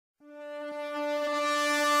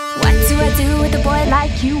What do I do with a boy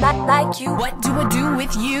like you? Like you? What do I do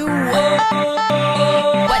with you?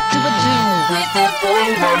 What do I do with a boy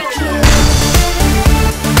like you?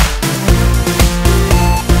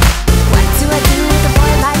 What do I do with a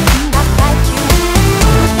boy like you? Like you?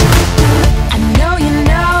 I know you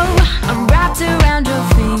know I'm wrapped around your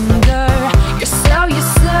finger. You're so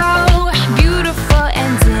beautiful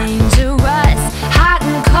and dangerous, hot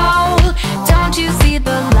and cold. Don't you see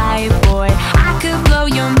the light, boy? I could blow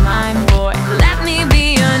your mind, boy. Let me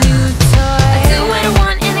be your new toy. I do what I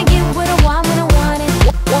want and I get what I want when I want it.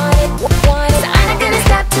 Want it. So I'm not gonna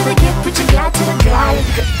stop till I get what you got, till I got it.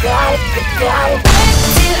 Got it. What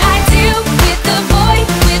do I do with a boy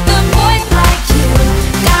like you?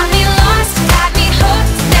 Got me lost, got me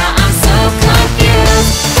hooked. Now I'm so confused.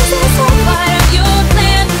 Is this all part of your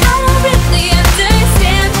plan? I don't really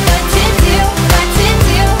understand what to do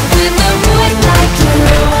with a boy like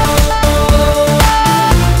you.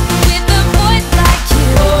 With a boy like you.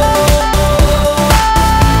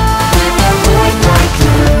 With a boy like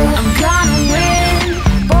you. I'm gonna win,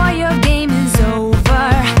 boy, your game is over.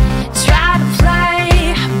 Try to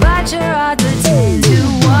play, but your odds are 10 to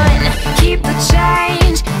 1. Keep the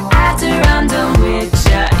change after I'm done with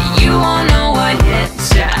ya. You won't know what hit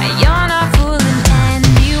ya. You're not fooling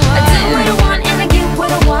anyone. I do what I want and I get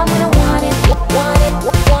what I want when I want it. Want it.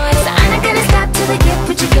 So I'm not gonna stop till I get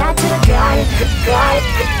what you got, till I got it. Got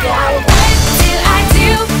it. What do I do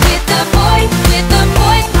with a boy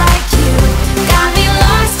like you? Got me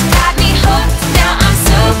lost, got me hooked. Now I'm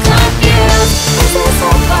so confused. Is this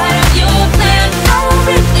all part of your plan? I don't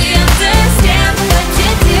really understand what to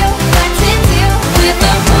do with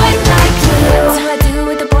a boy like you. What do I do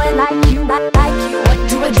with a boy like you? Like you? What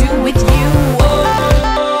do I do with you?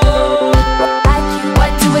 Like you?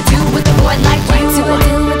 What do I do with a boy like you? What do I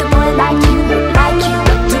do with a boy like you? Like you?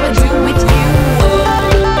 What do I do with you?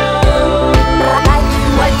 Like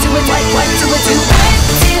you? What do I do? What do I do? What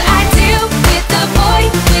do I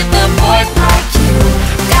do with a boy like you?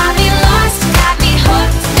 Got me lost, got me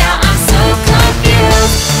hooked. Now I'm so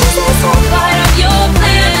confused. Is this all part of your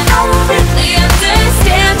plan? I don't really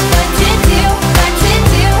understand what to do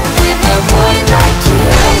with a boy like you.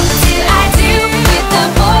 What do I do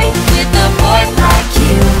with a boy like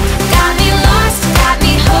you? Got me lost, got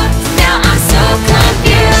me hooked. Now I'm so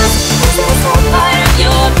confused. Is this all part of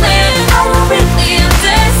your plan? I don't really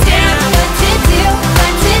understand what to do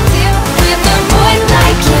with a boy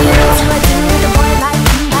like you. What do I do with a boy like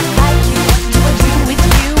you? Like you? What do I do with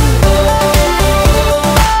you?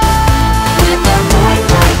 With a boy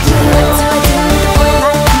like you. What do I do with a boy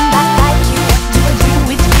like you? Like you? What do I do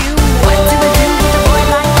with you? What do I do with a boy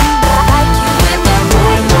like you?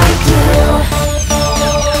 Like you?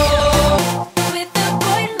 With a boy like you. With a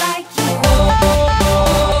boy like you.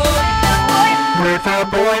 With a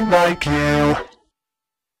boy like you.